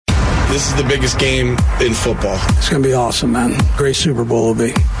This is the biggest game in football. It's going to be awesome, man. Great Super Bowl will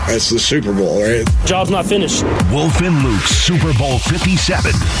be. It's the Super Bowl, right? Job's not finished. Wolf and Luke's Super Bowl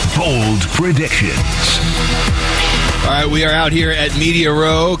 57 Bold Predictions. All right, we are out here at Media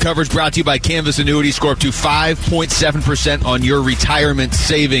Row. Coverage brought to you by Canvas Annuity. Score up to 5.7% on your retirement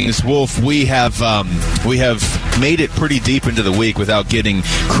savings. Wolf, we have made it pretty deep into the week without getting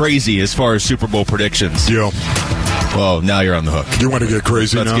crazy as far as Super Bowl predictions. Yeah. Well, now you're on the hook. You want to get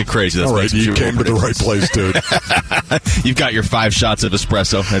crazy now? Let's get crazy. All right, you came to the right place, dude. You've got your 5 shots of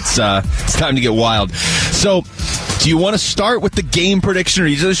espresso. It's time to get wild. So, do you want to start with the game prediction, or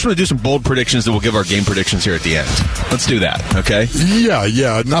you just want to do some bold predictions that we'll give our game predictions here at the end? Let's do that, okay?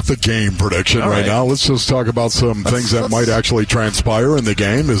 Yeah, not the game prediction right now. Let's just talk about some things that might actually transpire in the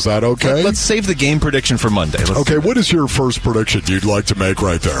game. Is that okay? Let's save the game prediction for Monday. Okay, what is your first prediction you'd like to make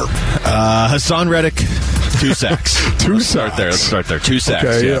right there? Hassan Reddick, 2 sacks. Let's start there. 2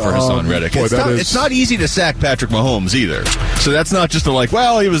 sacks for Hassan Reddick. It's not easy to sack Patrick Mahomes either. So that's not just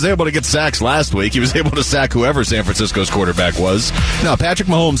he was able to get sacks last week. He was able to sack whoever San Francisco's quarterback was. No, Patrick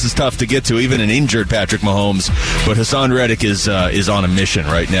Mahomes is tough to get to, even an injured Patrick Mahomes. But Hassan Reddick is on a mission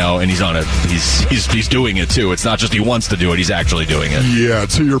right now, and he's doing it too. It's not just he wants to do it; he's actually doing it. Yeah,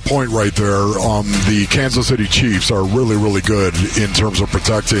 to your point right there, the Kansas City Chiefs are really, really good in terms of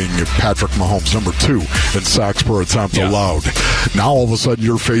protecting Patrick Mahomes, number 2 in sacks per attempt allowed. Now all of a sudden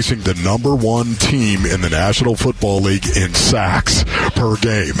you're facing the number 1 team in the National Football League in sacks per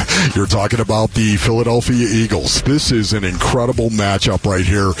game. You're talking about the Philadelphia Eagles. This is an incredible matchup right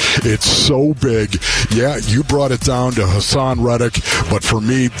here. It's so big. Yeah, you brought it down to Hassan Reddick, but for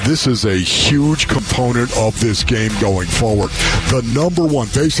me, this is a huge component of this game going forward. The number 1,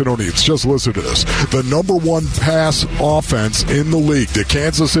 Basinonians, just listen to this, the number 1 pass offense in the league, the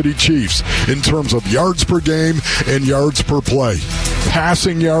Kansas City Chiefs, in terms of yards per game and yards per play.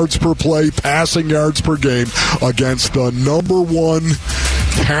 Passing yards per play, passing yards per game against the number 1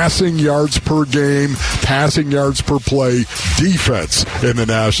 passing yards per game, passing yards per play defense in the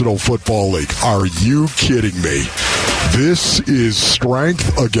National Football League. Are you kidding me? This is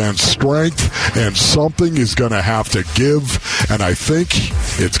strength against strength, and something is going to have to give, and I think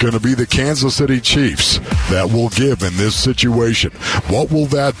it's going to be the Kansas City Chiefs that will give in this situation. What will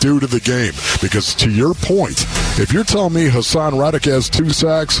that do to the game? Because to your point, if you're telling me Hassan Reddick has 2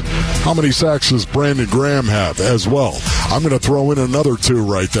 sacks, how many sacks does Brandon Graham have as well? I'm going to throw in another 2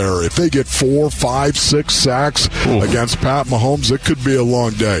 right there. If they get 4, 5, 6 sacks against Pat Mahomes, it could be a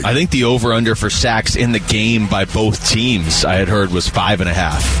long day. I think the over-under for sacks in the game by both teams I had heard was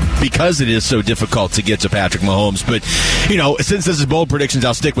 5.5 because it is so difficult to get to Patrick Mahomes. But, since this is bold predictions,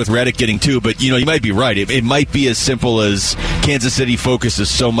 I'll stick with Reddick getting 2. But, you might be right. It might be as simple as Kansas City focuses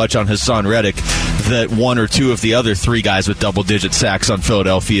so much on Hassan Reddick that 1 or 2 of the other 3 guys with double-digit sacks on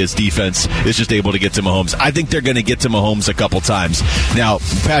Philadelphia's defense is just able to get to Mahomes. I think they're going to get to Mahomes a couple times. Now,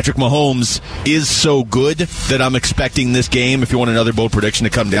 Patrick Mahomes is so good that I'm expecting this game, if you want another bold prediction, to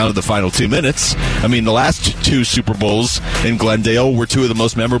come down to the final 2 minutes. I mean, the last 2 Super Bowls in Glendale were 2 of the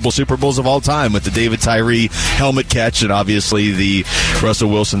most memorable Super Bowls of all time, with the David Tyree helmet catch and obviously the Russell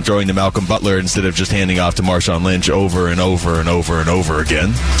Wilson throwing to Malcolm Butler instead of just handing off to Marshawn Lynch over and over and over and over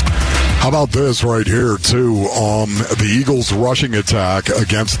again. How about this right here, too? The Eagles' rushing attack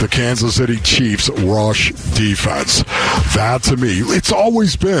against the Kansas City Chiefs' rush defense. That, to me, it's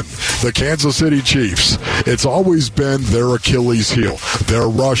always been the Kansas City Chiefs. It's always been their Achilles heel, their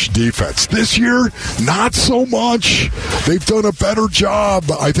rush defense. This year, not so much. They've done a better job,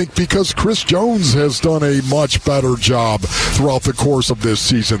 I think, because Chris Jones has done a much better job throughout the course of this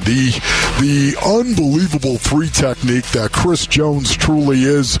season. The unbelievable 3 technique that Chris Jones truly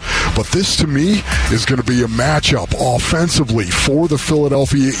is, but this, to me, is going to be a matchup offensively for the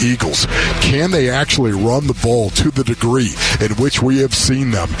Philadelphia Eagles. Can they actually run the ball to the degree in which we have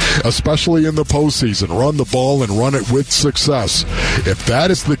seen them, especially in the postseason, run the ball and run it with success? If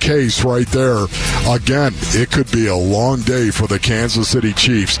that is the case right there, again, it could be a long day for the Kansas City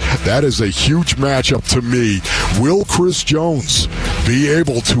Chiefs. That is a huge matchup to me. Will Chris Jones be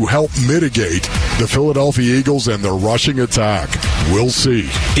able to help mitigate the Philadelphia Eagles and their rushing attack? We'll see.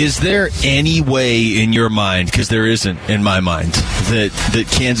 Is there any way in your mind, because there isn't in my mind, that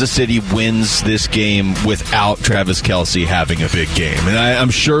Kansas City wins this game without Travis Kelce having a big game? And I'm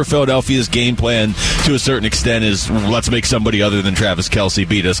sure Philadelphia's game plan to a certain extent is, let's make somebody other than Travis Kelce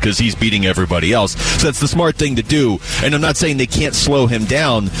beat us because he's beating everybody else. So that's the smart thing to do. And I'm not saying they can't slow him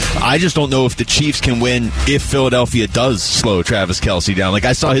down. I just don't know if the Chiefs can win if Philadelphia does slow Travis Kelce down. Like,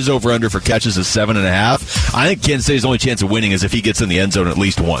 I saw his over-under for catches is 7.5. I think Kansas City's only chance of winning is if he gets in the end zone at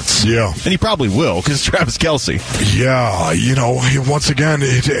least once. Hurts. Yeah. And he probably will, because it's Travis Kelce. Yeah, once again,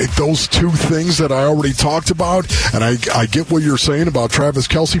 those two things that I already talked about, and I get what you're saying about Travis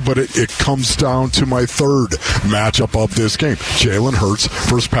Kelce, but it comes down to my third matchup of this game. Jalen Hurts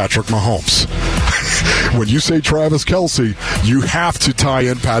versus Patrick Mahomes. When you say Travis Kelce, you have to tie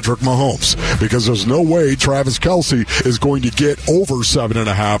in Patrick Mahomes, because there's no way Travis Kelce is going to get over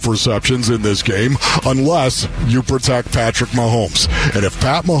 7.5 receptions in this game unless you protect Patrick Mahomes. And if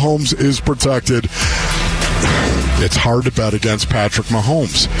Pat Mahomes is protected, it's hard to bet against Patrick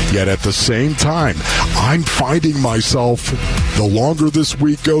Mahomes. Yet at the same time, I'm finding myself, the longer this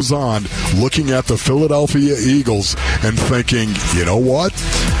week goes on, looking at the Philadelphia Eagles and thinking, you know what?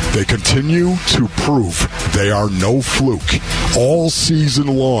 They continue to prove they are no fluke all season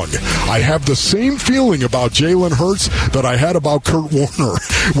long. I have the same feeling about Jalen Hurts that I had about Kurt Warner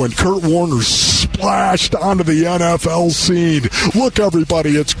when Kurt Warner splashed onto the NFL scene. Look,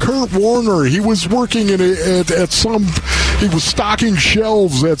 everybody, it's Kurt Warner. He was working he was stocking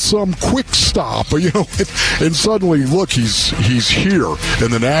shelves at some quick stop, and suddenly, look, he's here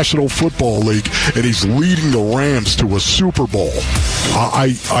in the National Football League, and he's leading the Rams to a Super Bowl.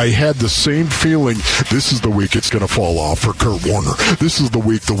 I had the same feeling. This is the week it's going to fall off for Kurt Warner. This is the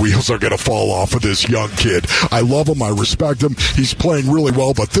week the wheels are going to fall off of this young kid. I love him. I respect him. He's playing really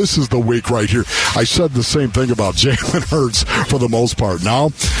well, but this is the week right here. I said the same thing about Jalen Hurts for the most part.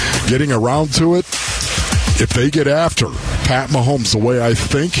 Now, getting around to it, if they get after Pat Mahomes the way I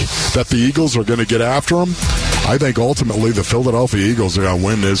think that the Eagles are going to get after him, I think ultimately the Philadelphia Eagles are going to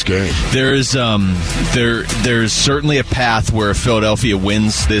win this game. There's certainly a path where if Philadelphia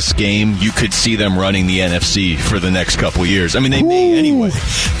wins this game, you could see them running the NFC for the next couple years. I mean, they may anyway,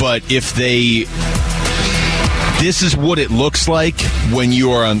 but if they... This is what it looks like when you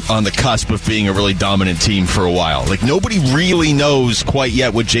are on the cusp of being a really dominant team for a while. Like, nobody really knows quite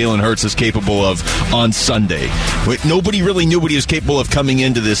yet what Jalen Hurts is capable of on Sunday. Nobody really knew what he was capable of coming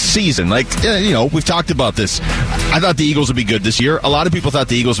into this season. We've talked about this. I thought the Eagles would be good this year. A lot of people thought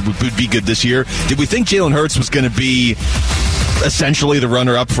the Eagles would be good this year. Did we think Jalen Hurts was going to be essentially the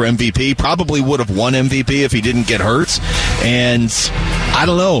runner-up for MVP? Probably would have won MVP if he didn't get hurt. And I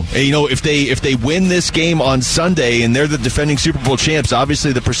don't know. If they win this game on Sunday and they're the defending Super Bowl champs,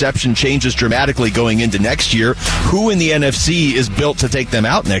 obviously the perception changes dramatically going into next year. Who in the NFC is built to take them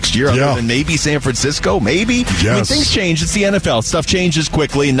out next year? Other than maybe San Francisco? Maybe? Yes. I mean, things change. It's the NFL. Stuff changes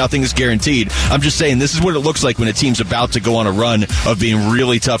quickly and nothing is guaranteed. I'm just saying this is what it looks like when a team's about to go on a run of being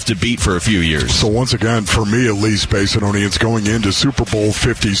really tough to beat for a few years. So once again, for me at least, Basinonians, going into Super Bowl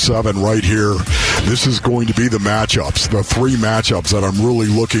 57 right here, this is going to be the matchups, the three matchups that I'm really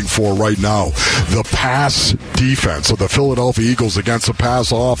looking for right now. The pass defense of the Philadelphia Eagles against the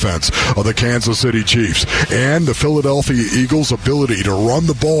pass offense of the Kansas City Chiefs, and the Philadelphia Eagles' ability to run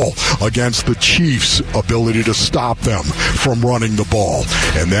the ball against the Chiefs' ability to stop them from running the ball.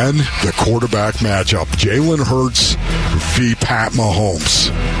 And then the quarterback matchup, Jalen Hurts v. Pat Mahomes.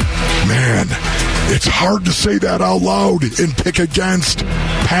 Man, it's hard to say that out loud and pick against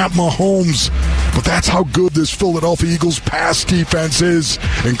Pat Mahomes, but that's how good this Philadelphia Eagles pass defense is,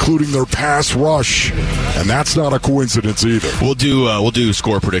 including their pass rush, and that's not a coincidence either. We'll do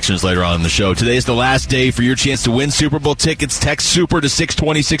score predictions later on in the show. Today is the last day for your chance to win Super Bowl tickets. Text SUPER to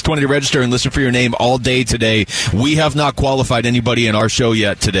 620 to register and listen for your name all day today. We have not qualified anybody in our show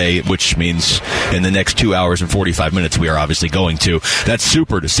yet today, which means in the next 2 hours and 45 minutes we are obviously going to. That's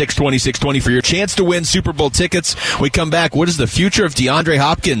SUPER to 620 for your chance to win Super Bowl tickets. We come back. What is the future of DeAndre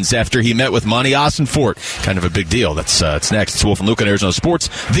Hopkins after he met with Monti Ossenfort? Kind of a big deal. That's next. It's Wolf and Luke on Arizona Sports,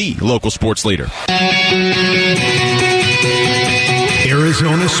 the local sports leader.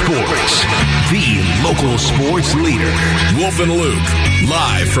 Arizona Sports, the local sports leader. Wolf and Luke,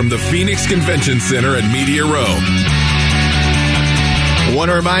 live from the Phoenix Convention Center at Media Row. I want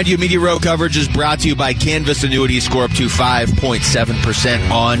to remind you, Media Row coverage is brought to you by Canvas Annuities. Score up to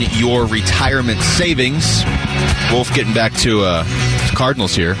 5.7% on your retirement savings. Wolf, getting back to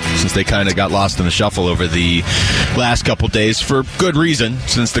Cardinals here, since they kind of got lost in the shuffle over the last couple days for good reason,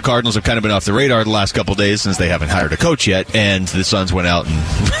 since the Cardinals have kind of been off the radar the last couple days since they haven't hired a coach yet, and the Suns went out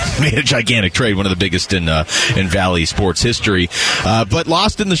and made a gigantic trade, one of the biggest in Valley sports history. But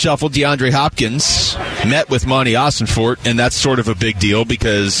lost in the shuffle, DeAndre Hopkins met with Monti Ossenfort, and that's sort of a big deal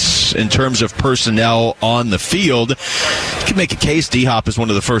because in terms of personnel on the field, you can make a case D-Hop is one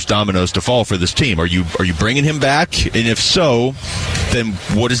of the first dominoes to fall for this team. Are you bringing him back? And if so, then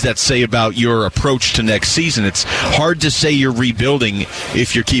what does that say about your approach to next season? It's hard to say you're rebuilding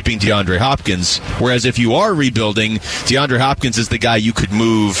if you're keeping DeAndre Hopkins, whereas if you are rebuilding, DeAndre Hopkins is the guy you could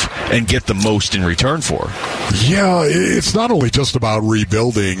move and get the most in return for. Yeah, it's not only just about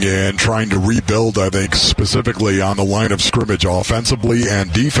rebuilding and trying to rebuild, I think, specifically on the line of scrimmage offensively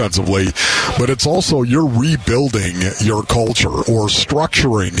and defensively, but it's also you're rebuilding your culture or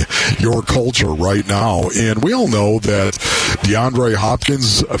structuring your culture right now. And we all know that DeAndre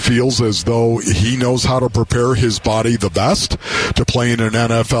Hopkins feels as though he knows how to prepare his body the best to play in an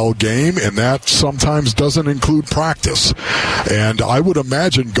NFL game, and that sometimes doesn't include practice. And I would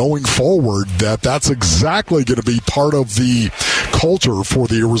imagine going forward that that's exactly going to be part of the culture for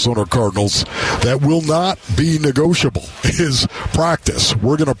the Arizona Cardinals that will not be negotiable is practice.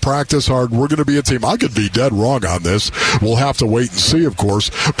 We're going to practice hard. We're going to be a team. I could be dead wrong on this. We'll have to wait and see, of course.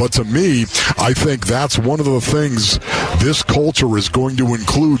 But to me, I think that's one of the things this culture is going to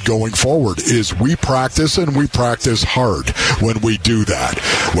include going forward is we practice and we practice hard when we do that.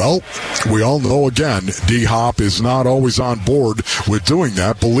 Well, we all know, again, D-Hop is not always on board with doing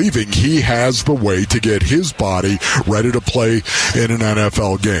that, believing he has the way to get his body ready to play in an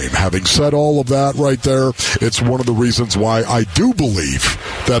NFL game. Having said all of that right there, it's one of the reasons why I do believe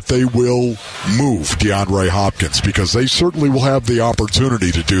that they will move DeAndre Hopkins, because they certainly will have the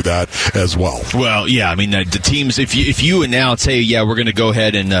opportunity to do that as well. Well, yeah, I mean, the teams, if you announce, hey, yeah, we're going to go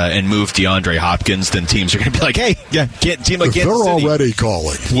ahead and move DeAndre Hopkins, then teams are going to be like, hey, yeah, team like Kansas City they're already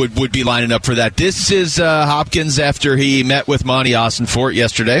calling. Would be lining up for that. This is Hopkins after he met with Monti Ossenfort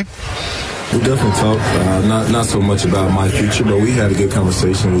yesterday. We definitely talked, not so much about my future, but we had a good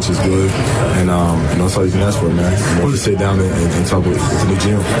conversation, which is good. And that's all you can ask for, man. To sit down and talk with the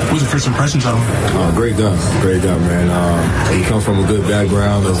GM. What was your first impressions of him? Great guy, man. He comes from a good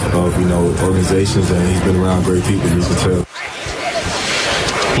background of organizations, and he's been around great people, you can tell.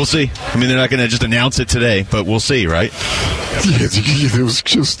 We'll see. I mean, they're not going to just announce it today, but we'll see, right? Yeah, it was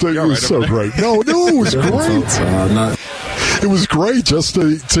just it was so great. No, it was great. It was great just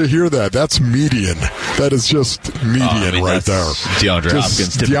to hear that. That's median. That is just median right there. DeAndre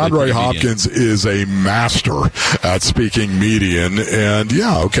Hopkins. DeAndre Hopkins is a master at speaking median. And,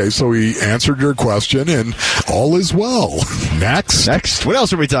 yeah, okay, so he answered your question, and all is well. Next. What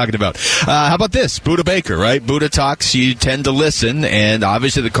else are we talking about? How about this? Budda Baker, right? Budda talks. You tend to listen, and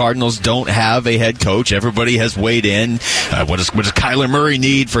obviously the Cardinals don't have a head coach. Everybody has weighed in. What does Kyler Murray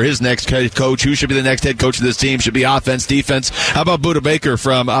need for his next head coach? Who should be the next head coach of this team? Should be offense, defense? How about Budda Baker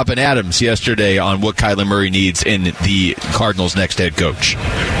from Up and Adams yesterday on what Kyler Murray needs in the Cardinals' next head coach?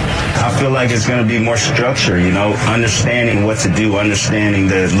 I feel like it's going to be more structure, understanding what to do, understanding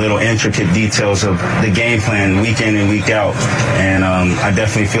the little intricate details of the game plan week in and week out. And I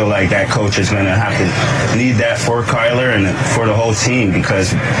definitely feel like that coach is going to have to need that for Kyler and for the whole team,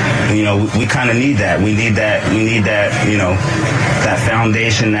 because, we kind of need that. We need that, that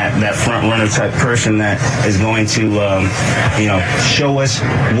foundation, that front runner type person that is going to, show us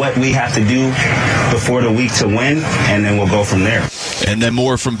what we have to do before the week to win, and then we'll go from there. And then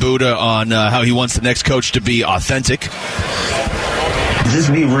more from Budda on how he wants the next coach to be authentic.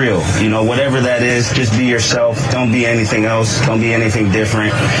 Just be real, whatever that is, just be yourself. Don't be anything else. Don't be anything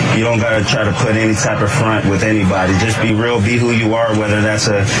different. You don't got to try to put any type of front with anybody. Just be real, be who you are, whether that's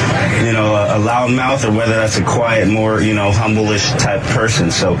a loudmouth or whether that's a quiet, more, humble-ish type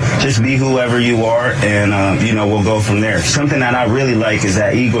person. So just be whoever you are, and, we'll go from there. Something that I really like is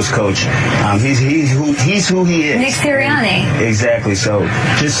that Eagles coach. He's who he is. Nick Sirianni. Exactly. So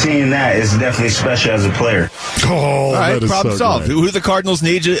just seeing that is definitely special as a player. Oh, all right, that is problem so solved. great. Who the Cardinals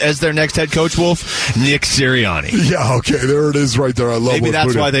need as their next head coach, Wolf? Nick Sirianni. Yeah, okay, there it is right there. I love Maybe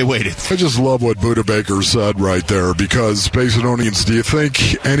that's why they waited. I just love what Budda Baker said right there, because, Basinonians, do you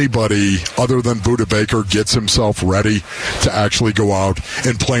think anybody other than Budda Baker gets himself ready to actually go out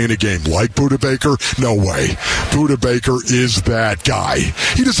and play in a game like Budda Baker? No way. Budda Baker is that guy.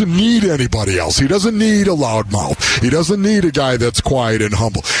 He doesn't need anybody else. He doesn't need a loudmouth. He doesn't need a guy that's quiet and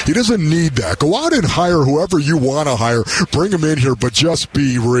humble. He doesn't need that. Go out and hire whoever you want to hire. Bring him in here, but just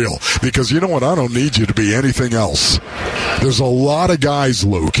be real. Because you know what? I don't need you to be anything else. There's a lot of guys,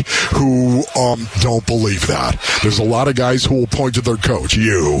 Luke, who don't believe that. There's a lot of guys who will point to their coach.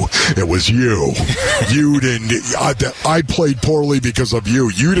 It was you. You didn't. I played poorly because of you.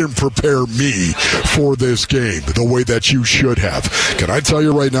 You didn't prepare me for this game the way that you should have. Can I tell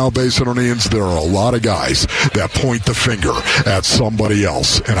you right now, Basinonians, there are a lot of guys that point the finger at somebody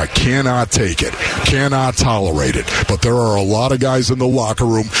else, and I cannot take it, cannot tolerate it. But there are a lot of guys in the locker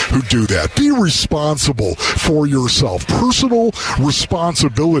room who do that. Be responsible for yourself. Personal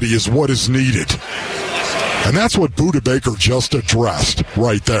responsibility is what is needed. And that's what Budda Baker just addressed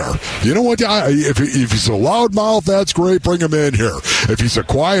right there. You know what? If he's a loudmouth, that's great. Bring him in here. If he's a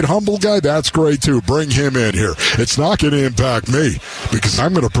quiet, humble guy, that's great too. Bring him in here. It's not going to impact me because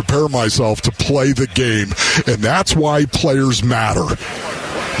I'm going to prepare myself to play the game. And that's why players matter.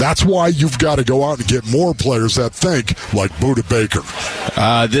 That's why you've got to go out and get more players that think like Budda Baker.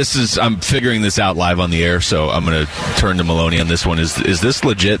 I'm figuring this out live on the air, so I'm going to turn to Maloney on this one. Is this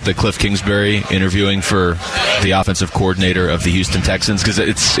legit, the Cliff Kingsbury interviewing for the offensive coordinator of the Houston Texans? Because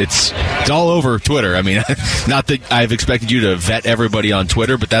it's all over Twitter. I mean, not that I've expected you to vet everybody on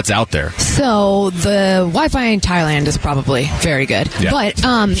Twitter, but that's out there. So the Wi-Fi in Thailand is probably very good. Yeah. But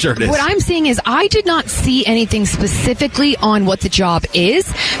sure it is. What I'm seeing is I did not see anything specifically on what the job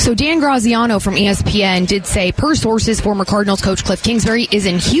is. So Dan Graziano from ESPN did say, per sources, former Cardinals coach Cliff Kingsbury is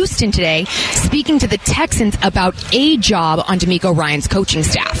in Houston today speaking to the Texans about a job on DeMeco Ryans' coaching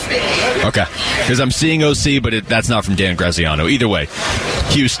staff. Okay. Because I'm seeing OC, but that's not from Dan Graziano. Either way,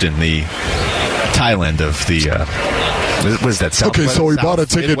 Houston, the Thailand of the... what is that? South? Okay, so he bought a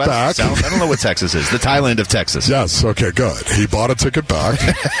ticket Midwest, back. South? I don't know what Texas is. The Thailand of Texas. Yes, okay, good. He bought a ticket back.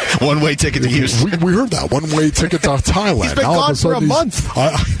 One-way ticket to Houston. We heard that. One-way ticket to Thailand. He's been gone for a month.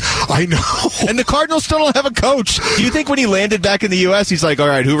 I know. And the Cardinals still don't have a coach. Do you think when he landed back in the U.S., he's like, all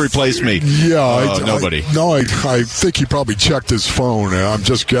right, who replaced me? Yeah. Nobody. I think he probably checked his phone. I'm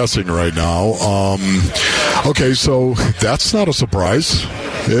just guessing right now. Okay, so that's not a surprise.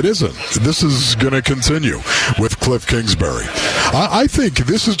 It isn't. This is going to continue with Cliff Kingsbury. I think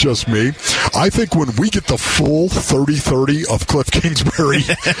this is just me. I think when we get the full 30-30 of Cliff Kingsbury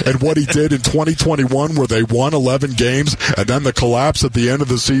and what he did in 2021 where they won 11 games and then the collapse at the end of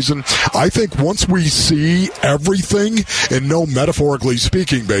the season, I think once we see everything, and no metaphorically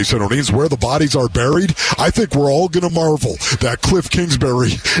speaking, Mason O'Neill's where the bodies are buried, I think we're all going to marvel that Cliff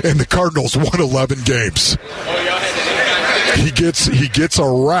Kingsbury and the Cardinals won 11 games. He gets a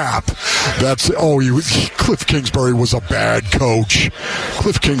rap. Cliff Kingsbury was a bad coach.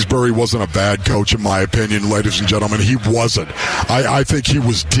 Cliff Kingsbury wasn't a bad coach, in my opinion, ladies and gentlemen. He wasn't. I think he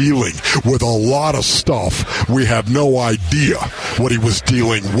was dealing with a lot of stuff. We have no idea what he was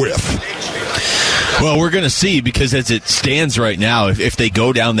dealing with. Well, we're going to see, because as it stands right now, if they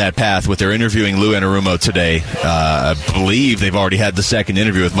go down that path with their interviewing Lou Anarumo today, I believe they've already had the second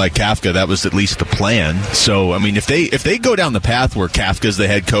interview with Mike Kafka. That was at least the plan. So, I mean, if they go down the path where Kafka's the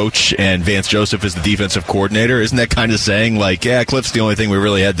head coach and Vance Joseph is the defensive coordinator, isn't that kind of saying, like, yeah, Cliff's the only thing we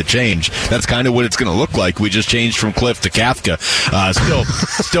really had to change? That's kind of what it's going to look like. We just changed from Cliff to Kafka.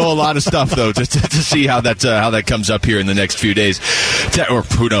 Still a lot of stuff, though, to see how that comes up here in the next few days, or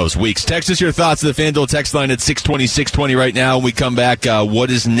who knows, weeks. Text us your thoughts to the FanDuel text line at 620-620 right now. When we come back, what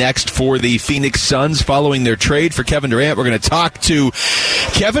is next for the Phoenix Suns following their trade for Kevin Durant? We're going to talk to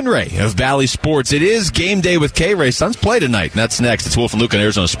Kevin Ray of Bally Sports. It is game day with K-Ray. Suns play tonight, and that's next. It's Wolf and Luke on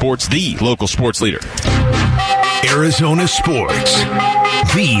Arizona Sports, the local sports leader. Arizona Sports,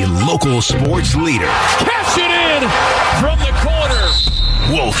 the local sports leader. Cash it in from the corner.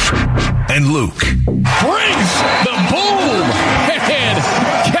 Wolf and Luke. Brings the boom. And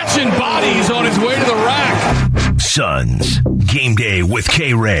catching bodies on his way to the rack. Suns, game day with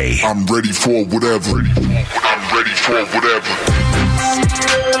K-Ray. I'm ready for whatever.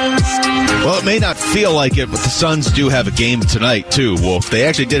 Well, it may not feel like it, but the Suns do have a game tonight, too, Wolf. They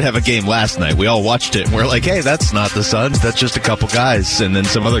actually did have a game last night. We all watched it, and we're like, hey, that's not the Suns. That's just a couple guys, and then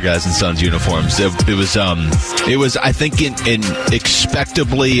some other guys in Suns uniforms. It was, I think, an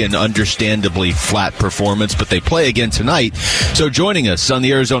expectably and understandably flat performance, but they play again tonight. So joining us on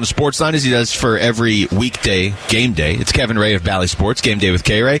the Arizona Sports Line, as he does for every weekday game day, it's Kevin Ray of Bally Sports, game day with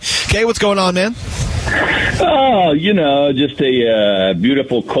K-Ray. Kay, what's going on, man? Oh, just a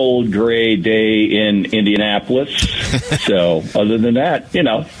beautiful, cold, gray day in Indianapolis. So, other than that,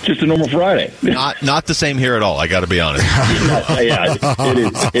 just a normal Friday. Not the same here at all, I got to be honest. Yeah,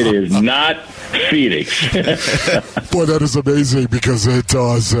 it is not Phoenix. Boy, that is amazing, because it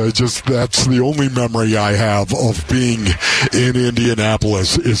does. That's the only memory I have of being in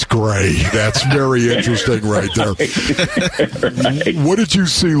Indianapolis is gray. That's very interesting right there. Right. What did you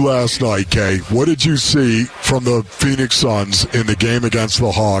see last night, Kay? What did you see from the Phoenix Suns in the game against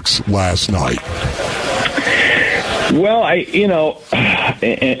the Hawks last night? Well,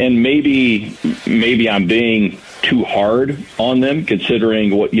 and maybe I'm being too hard on them,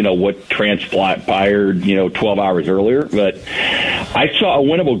 considering what transpired 12 hours earlier. But I saw a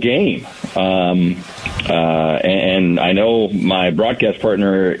winnable game, and I know my broadcast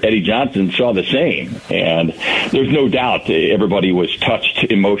partner Eddie Johnson saw the same. And there's no doubt everybody was touched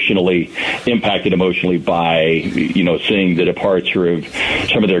emotionally, impacted emotionally by, seeing the departure of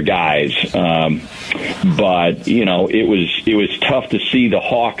some of their guys. But, it was tough to see the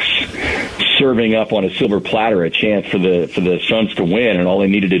Hawks serving up on a silver platter a chance for the Suns to win, and all they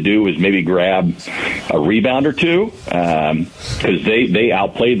needed to do was maybe grab a rebound or two, because they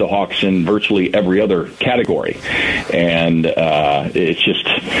outplayed the Hawks in virtually every other category. And it's just,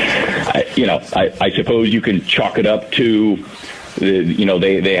 I suppose you can chalk it up to,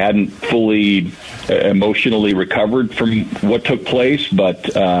 they hadn't fully emotionally recovered from what took place,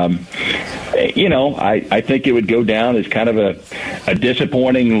 but I think it would go down as kind of a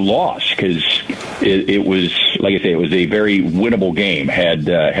disappointing loss, because it was, like I say, it was a very winnable game had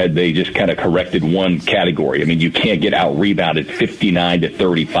they just kind of corrected one category. I mean, you can't get out rebounded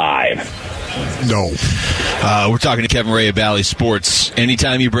 59-35. No. We're talking to Kevin Ray of Bally Sports.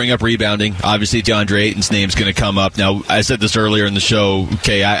 Anytime you bring up rebounding, obviously DeAndre Ayton's name's going to come up. Now, I said this earlier in the show,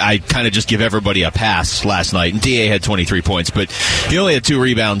 okay, I kind of just give everybody a pass last night, and DA had 23 points, but he only had 2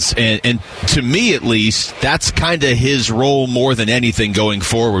 rebounds, and to me at least, that's kind of his role more than anything going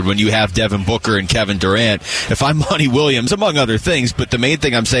forward when you have Devin Booker and Kevin Durant. If I'm Monty Williams, among other things, but the main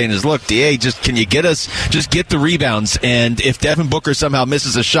thing I'm saying is, look, DA, can you get the rebounds, and if Devin Booker somehow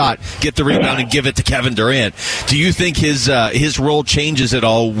misses a shot, get the rebound and give it to Kevin Durant. Do you think his role changes at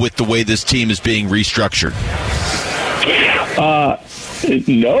all with the way this team is being restructured?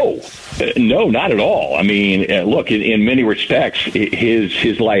 No, not at all. I mean, look, in many respects,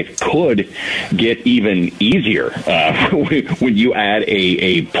 his life could get even easier when you add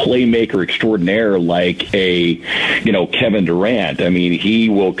a playmaker extraordinaire like Kevin Durant. I mean, he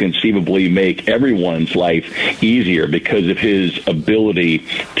will conceivably make everyone's life easier because of his ability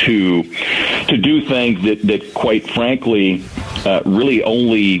to do things that quite frankly, really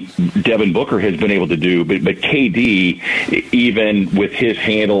only Devin Booker has been able to do. But KD, even with his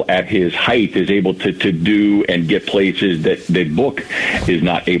handle at his height, is able to do and get places that Book is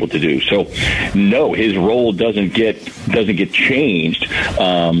not able to do. So, no, his role doesn't get changed.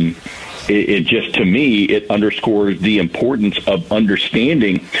 It just, to me, it underscores the importance of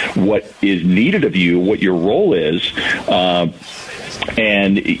understanding what is needed of you, what your role is.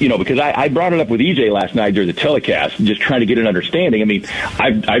 And, because I brought it up with EJ last night during the telecast, just trying to get an understanding. I mean,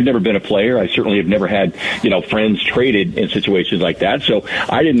 I've never been a player. I certainly have never had, friends traded in situations like that. So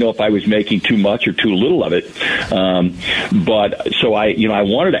I didn't know if I was making too much or too little of it. But so I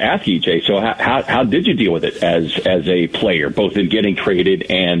wanted to ask EJ, so how did you deal with it as a player, both in getting traded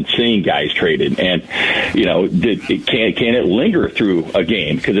and seeing guys traded? And, can it linger through a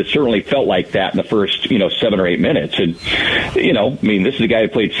game? Because it certainly felt like that in the first, 7 or 8 minutes. And, I mean, this is a guy who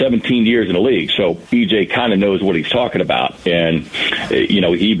played 17 years in the league, so EJ kind of knows what he's talking about. And,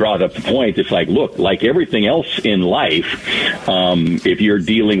 he brought up the point. It's like, look, like everything else in life, if you're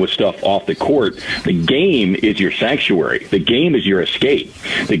dealing with stuff off the court, the game is your sanctuary. The game is your escape.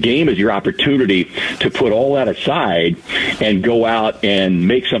 The game is your opportunity to put all that aside and go out and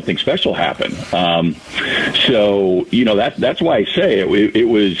make something special happen. So, that's why I say it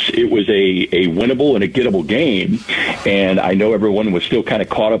was a winnable and a gettable game. And I know everyone was still kind of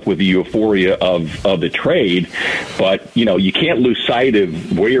caught up with the euphoria of the trade, but you can't lose sight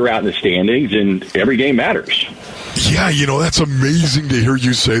of where you're at in the standings, and every game matters. Yeah, that's amazing to hear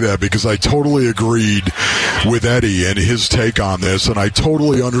you say that, because I totally agreed with Eddie and his take on this, and I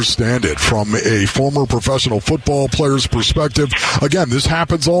totally understand it from a former professional football player's perspective. Again, this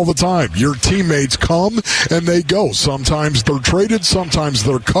happens all the time. Your teammates come and they go. Sometimes they're traded, sometimes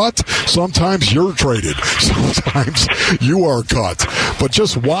they're cut, sometimes you're traded, sometimes you are cut. But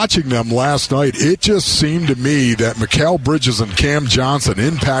just watching them last night, it just seemed to me that Mikal Bridges and Cam Johnson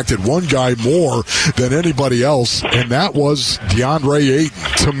impacted one guy more than anybody else, and that was DeAndre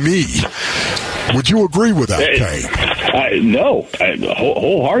Ayton, to me. Would you agree with that, Kay? No,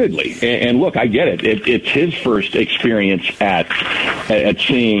 wholeheartedly. And look, I get it. It's his first experience at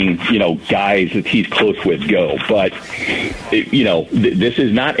seeing, guys that he's close with go. But, this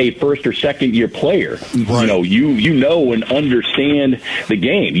is not a first or second year player. Right. You know and understand the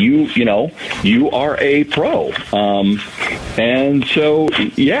game. You are a pro. And so,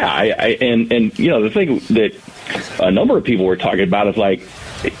 yeah, the thing that a number of people were talking about is like,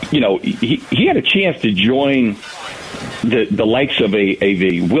 he had a chance to join the likes of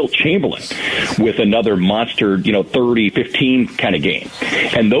a Wilt Chamberlain with another monster, 30-15 kind of game.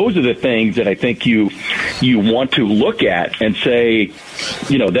 And those are the things that I think you want to look at and say,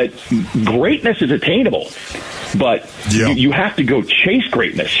 that greatness is attainable. But you have to go chase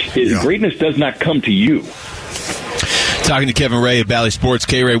greatness. Greatness does not come to you. Talking to Kevin Ray of Bally Sports.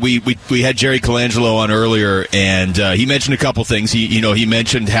 K-Ray, we had Jerry Colangelo on earlier, and he mentioned a couple things. He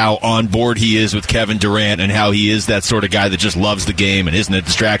mentioned how on board he is with Kevin Durant and how he is that sort of guy that just loves the game and isn't a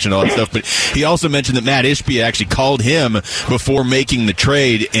distraction and all that stuff. But he also mentioned that Matt Ishbia actually called him before making the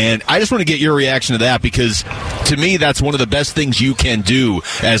trade, and I just want to get your reaction to that, because to me that's one of the best things you can do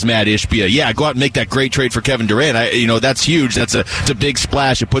as Matt Ishbia. Yeah, go out and make that great trade for Kevin Durant. That's huge. It's a big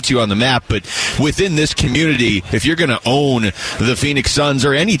splash. It puts you on the map. But within this community, if you're going to own the Phoenix Suns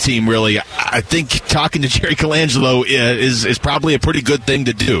or any team really, I think talking to Jerry Colangelo is probably a pretty good thing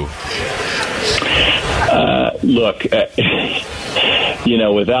to do. Look,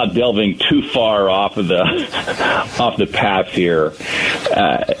 without delving too far off the path here,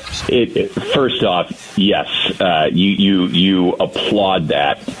 first off, yes, you applaud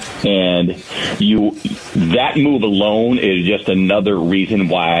that, and that move alone is just another reason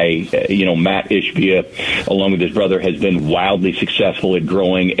why Matt Ishbia, along with his brother, has been wildly successful at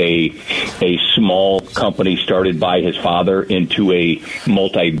growing a small company started by his father into a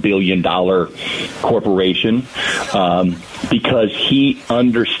multi-billion-dollar corporation. Because he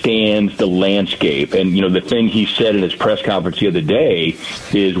understands the landscape. And, the thing he said in his press conference the other day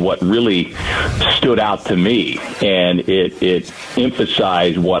is what really stood out to me. And it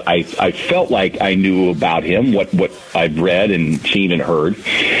emphasized what I felt like I knew about him, what I've read and seen and heard.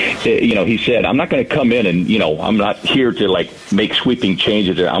 He said, I'm not going to come in and, I'm not here to, make sweeping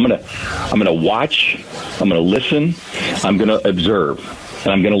changes. I'm going to watch, I'm going to listen, I'm going to observe,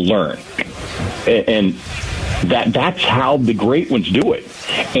 and I'm going to learn. And that's how the great ones do it.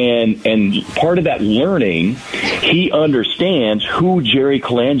 And part of that learning, he understands who Jerry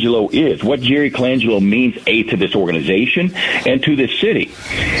Colangelo is, what Jerry Colangelo means, to this organization and to this city.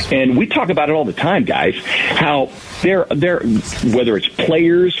 And we talk about it all the time, guys, how they're whether it's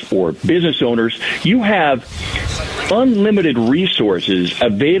players or business owners, you have unlimited resources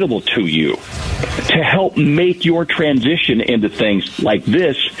available to you to help make your transition into things like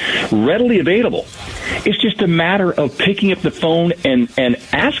this readily available. It's just a matter of picking up the phone and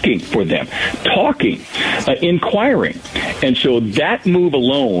asking for them, talking, inquiring. And so that move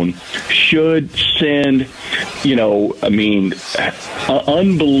alone should send,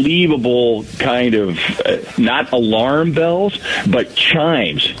 unbelievable kind of, not alarm bells, but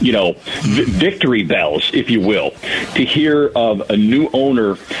chimes, victory bells, if you will, to hear of a new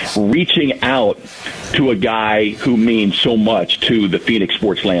owner reaching out to a guy who means so much to the Phoenix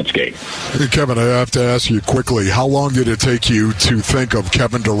sports landscape. Hey, Kevin, I have to ask you quickly, how long did it take you to think of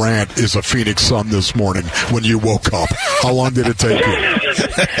Kevin Durant as a Phoenix Sun this morning when you woke up? How long did it take you?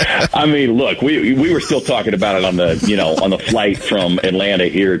 Look, we were still talking about it on the flight from Atlanta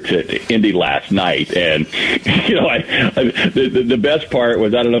here to Indy last night, and the best part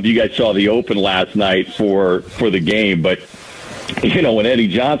was, I don't know if you guys saw the Open last night for the game, but when Eddie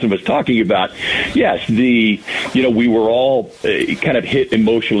Johnson was talking about, yes, we were all kind of hit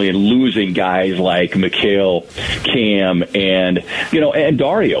emotionally and losing guys like Mikhail, Cam, and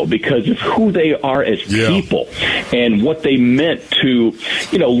Dario because of who they are as people and what they meant to,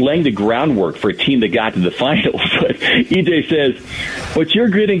 laying the groundwork for a team that got to the finals. But EJ says, but you're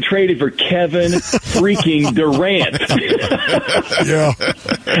getting traded for Kevin freaking Durant.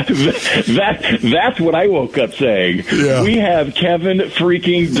 That's what I woke up saying. Yeah. We have Kevin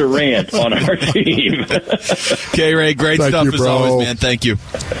freaking Durant on our team. K-Ray, great stuff as always, man. Thank you.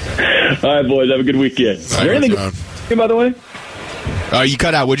 All right, boys. Have a good weekend. Is there anything, by the way? You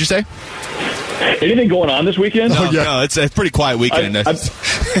cut out. What'd you say? Anything going on this weekend? No, it's a pretty quiet weekend.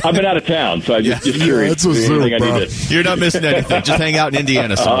 I've been out of town, so I'm just curious. You're not missing anything. Just hang out in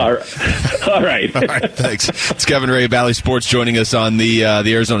Indiana somewhere. All right. Thanks. It's Kevin Ray of Bally Sports joining us on the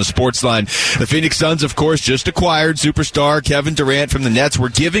Arizona Sports Line. The Phoenix Suns, of course, just acquired superstar Kevin Durant from the Nets. We're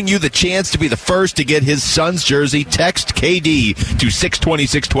giving you the chance to be the first to get his Suns jersey. Text KD to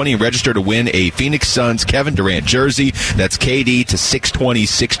 620-620 and register to win a Phoenix Suns Kevin Durant jersey. That's KD to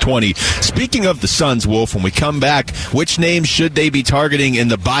 620-620. Speaking of the Suns, Wolf, when we come back, which names should they be targeting in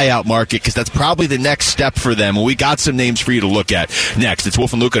the buyout market? Because that's probably the next step for them. And we got some names for you to look at next. It's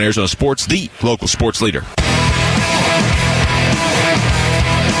Wolf and Luke on Arizona Sports, the local sports leader.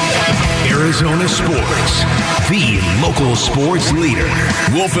 Arizona Sports, the local sports leader.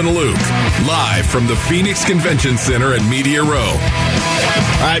 Wolf and Luke, live from the Phoenix Convention Center at Media Row.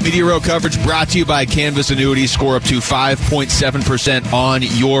 All right, Media Row coverage brought to you by Canvas Annuities. Score up to 5.7% on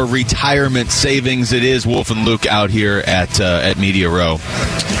your retirement savings. It is Wolf and Luke out here at Media Row.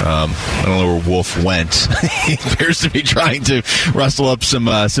 I don't know where Wolf went. He appears to be trying to rustle up some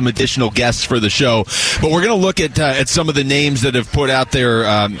additional guests for the show. But we're going to look at some of the names that have put out there.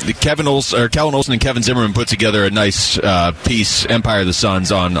 Kellen Olsen and Kevin Zimmerman put together a nice Chuck's piece, Empire of the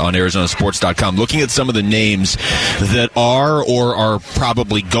Suns, on ArizonaSports.com, looking at some of the names that are or are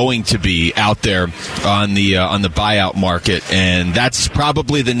probably going to be out there on the buyout market, and that's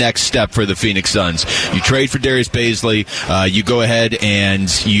probably the next step for the Phoenix Suns. You trade for Darius Bazley, you go ahead and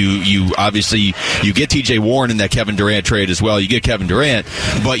you obviously you get TJ Warren in that Kevin Durant trade as well. You get Kevin Durant,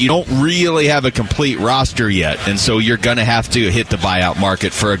 but you don't really have a complete roster yet, and so you're going to have to hit the buyout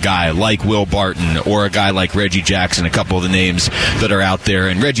market for a guy like Will Barton or a guy like Reggie Jackson, a couple of the names that are out there.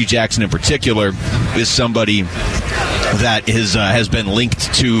 And Reggie Jackson in particular is somebody that has been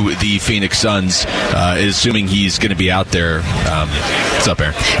linked to the Phoenix Suns, assuming he's going to be out there. What's up,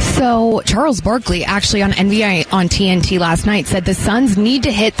 Aaron? So Charles Barkley, actually on NBA on TNT last night, said the Suns need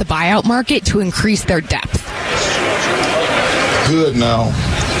to hit the buyout market to increase their depth. Good now.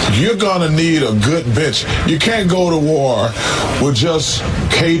 You're going to need a good bench. You can't go to war with just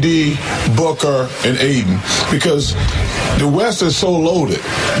KD, Booker, and Aiden because the West is so loaded.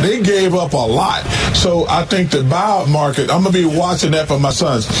 They gave up a lot. So I think the buyout market, I'm going to be watching that for my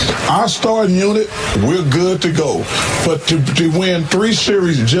Suns. Our starting unit, we're good to go. But to win 3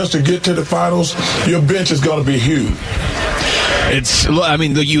 series just to get to the finals, your bench is going to be huge.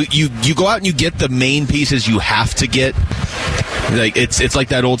 You go out and you get the main pieces you have to get. Like it's like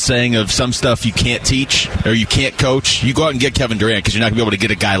that old saying of some stuff you can't teach or you can't coach. You go out and get Kevin Durant because you're not going to be able to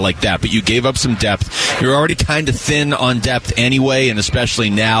get a guy like that. But you gave up some depth. You're already kind of thin on depth anyway, and especially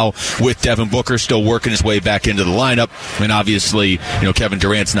now with Devin Booker still working his way back into the lineup. And obviously, Kevin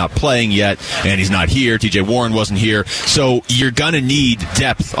Durant's not playing yet, and he's not here. TJ Warren wasn't here. So you're going to need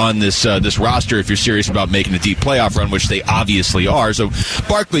depth on this roster if you're serious about making a deep playoff run, which they obviously are. So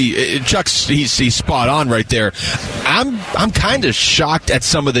Barkley, Chuck's he's spot on right there. I'm kind of shocked at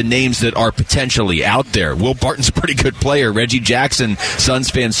some of the names that are potentially out there. Will Barton's a pretty good player. Reggie Jackson,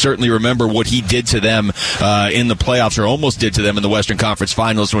 Suns fans certainly remember what he did to them in the playoffs, or almost did to them in the Western Conference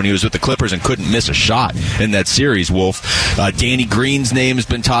Finals when he was with the Clippers and couldn't miss a shot in that series, Wolf. Danny Green's name has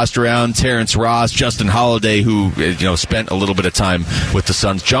been tossed around. Terrence Ross, Justin Holiday, who spent a little bit of time with the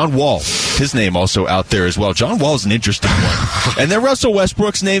Suns. John Wall, his name also out there as well. John Wall is an interesting one. And then Russell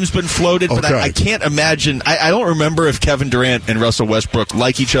Westbrook's name's been floated, but I can't imagine. I don't remember if Kevin Durant and Russell Westbrook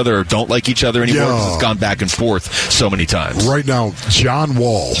like each other or don't like each other anymore because it's gone back and forth so many times. Right now, John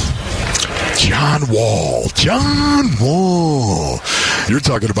Wall. You're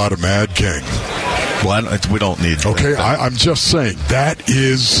talking about a Mad King. Well, we don't need. Okay, I'm just saying that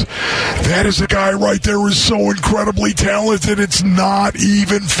is a guy right there who's so incredibly talented. It's not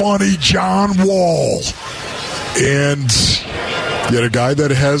even funny. John Wall, and yet a guy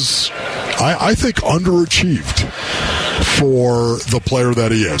that has, I think, underachieved for the player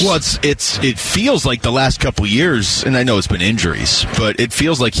that he is. Well, it feels like the last couple years, and I know it's been injuries, but it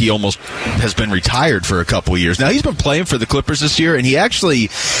feels like he almost has been retired for a couple years. Now, he's been playing for the Clippers this year, and he actually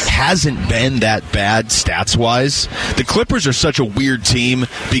hasn't been that bad stats-wise. The Clippers are such a weird team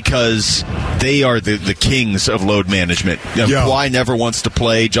because they are the kings of load management. Kawhi never wants to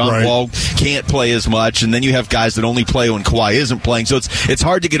play. John Wall can't play as much, and then you have guys that only play when Kawhi isn't playing. So it's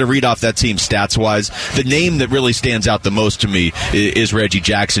hard to get a read off that team stats-wise. The name that really stands out the most to me is Reggie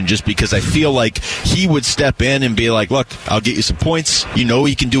Jackson, just because I feel like he would step in and be like, look, I'll get you some points.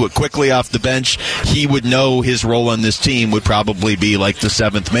 He can do it quickly off the bench. He would know his role on this team would probably be like the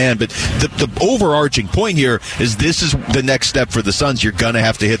 7th man. But the overarching point here is this is the next step for the Suns. You're going to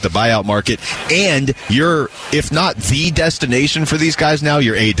have to hit the buyout market, and you're, if not the destination for these guys now,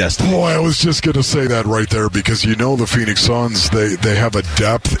 you're a destination. Boy, I was just going to say that right there because the Phoenix Suns, they have a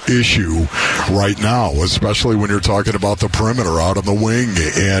depth issue right now, especially when you're talking about the perimeter out on the wing,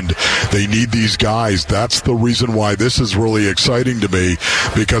 and they need these guys. That's the reason why this is really exciting to me,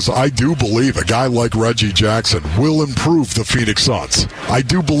 because I do believe a guy like Reggie Jackson will improve the Phoenix Suns. I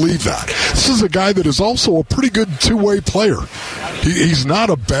do believe that. This is a guy that is also a pretty good two-way player. He's not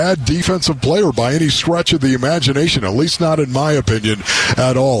a bad defensive player by any stretch of the imagination, at least not in my opinion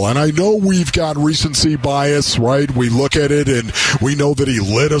at all. And I know we've got recency bias, right? We look at it and we know that he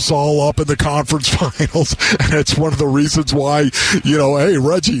lit us all up in the conference finals, and it's one of the reasons why, hey,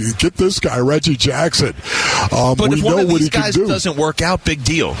 Reggie, get this guy, Reggie Jackson. But if one of these guys doesn't work out, big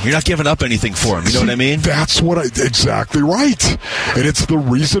deal. You're not giving up anything for him. You know what I mean? That's exactly right. And it's the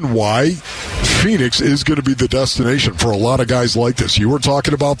reason why Phoenix is going to be the destination for a lot of guys like this. You were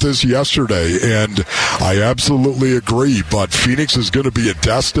talking about this yesterday, and I absolutely agree. But Phoenix is going to be a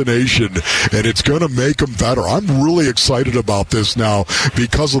destination, and it's going to make them better. I'm really excited about this now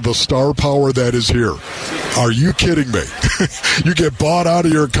because of the star power that is here. Are you kidding me? You get bought out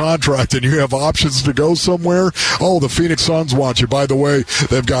of your contract, and you have options to go somewhere. somewhere? Oh, the Phoenix Suns want you. By the way,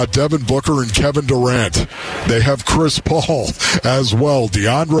 they've got Devin Booker and Kevin Durant. They have Chris Paul as well.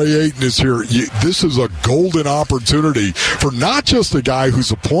 DeAndre Ayton is here. This is a golden opportunity for not just a guy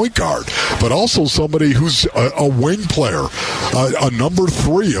who's a point guard, but also somebody who's a wing player, a number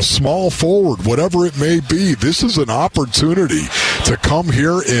 3, a small forward, whatever it may be. This is an opportunity to come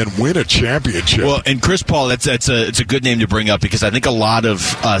here and win a championship. Well, and Chris Paul, it's a good name to bring up because I think a lot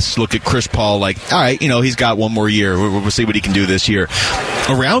of us look at Chris Paul like, all right, he's got one more year. We'll see what he can do this year.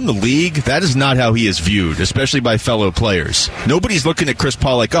 Around the league, that is not how he is viewed, especially by fellow players. Nobody's looking at Chris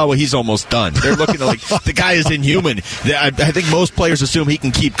Paul like, oh, well, he's almost done. They're looking at like, the guy is inhuman. I think most players assume he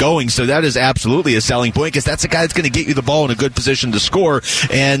can keep going, so that is absolutely a selling point because that's a guy that's going to get you the ball in a good position to score,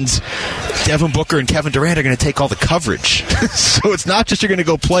 and Devin Booker and Kevin Durant are going to take all the coverage. So it's not just you're going to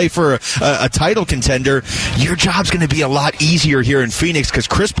go play for a title contender. Your job's going to be a lot easier here in Phoenix because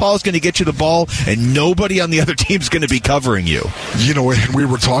Chris Paul is going to get you the ball, and nobody on the other team is going to be covering you. And we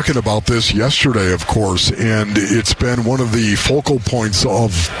were talking about this yesterday, of course, and it's been one of the focal points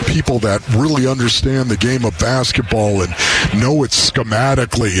of people that really understand the game of basketball and know it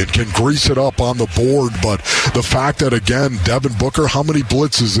schematically and can grease it up on the board. But the fact that, again, Devin Booker, how many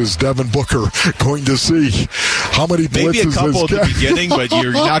blitzes is Devin Booker going to see? How many blitzes? Maybe a couple at the beginning, but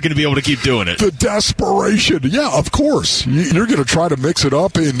you're not going to be able to keep doing it. The desperation. Yeah, of course. You're going to try to mix it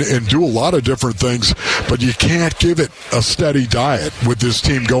up and do a lot of different things, but you can't give it a steady diet with this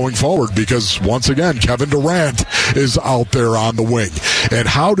team going forward because, once again, Kevin Durant is out there on the wing. And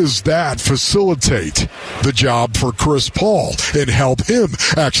how does that facilitate the job for Chris Paul and help him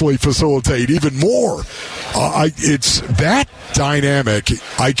actually facilitate even more? It's that dynamic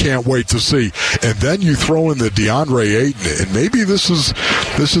I can't wait to see. And then you throw in the DeAndre Ayton, and maybe this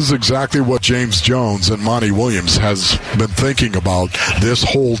is exactly what James Jones and Monty Williams has been thinking about this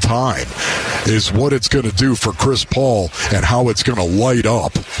whole time, is what it's going to do for Chris Paul and how it's going to light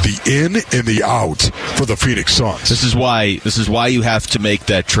up the in and the out for the Phoenix Suns. This is why you have to make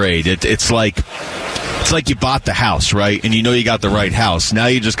that trade. It's like you bought the house, right? And you got the right house. Now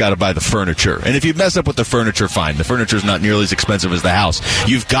you just got to buy the furniture. And if you mess up with the furniture, fine. The furniture is not nearly as expensive as the house.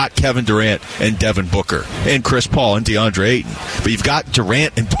 You've got Kevin Durant and Devin Booker and Chris Paul and DeAndre Ayton. But you've got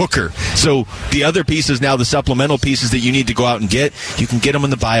Durant and Booker. So the other pieces now, the supplemental pieces that you need to go out and get, you can get them in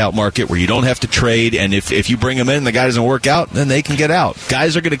the buyout market where you don't have to trade. And if you bring them in and the guy doesn't work out, then they can get out.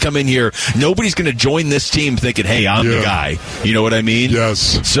 Guys are going to come in here. Nobody's going to join this team thinking, hey, I'm the guy. You know what I mean?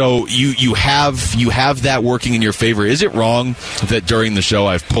 Yes. So you have that working in your favor. Is it wrong that during the show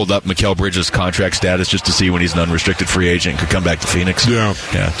I've pulled up Mikal Bridges' contract status just to see when he's an unrestricted free agent and could come back to Phoenix? Yeah.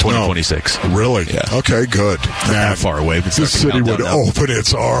 2026. No. Really? Yeah. Okay, good. Not far away. But this city would open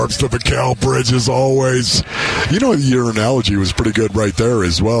its arms to Mikal Bridges always. Your analogy was pretty good right there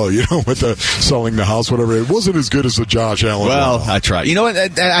as well. With the selling the house, whatever. It wasn't as good as the Josh Allen one. I tried. You know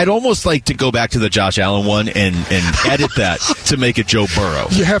what? I'd almost like to go back to the Josh Allen one and edit that to make it Joe Burrow.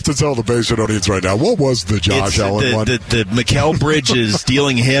 You have to tell the basement audience right now, what was the Josh Allen one? The Mikal Bridges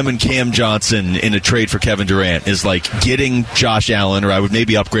dealing him and Cam Johnson in a trade for Kevin Durant is like getting Josh Allen, or I would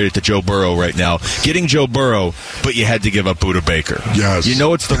maybe upgrade it to Joe Burrow right now. Getting Joe Burrow, but you had to give up Budda Baker. Yes. You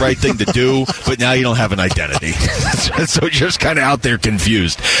know it's the right thing to do, but now you don't have an identity. So you're just kind of out there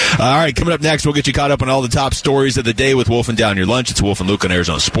confused. All right, coming up next, we'll get you caught up on all the top stories of the day with Wolf and Down Your Lunch. It's Wolf and Luke on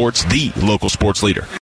Arizona Sports, the local sports leader.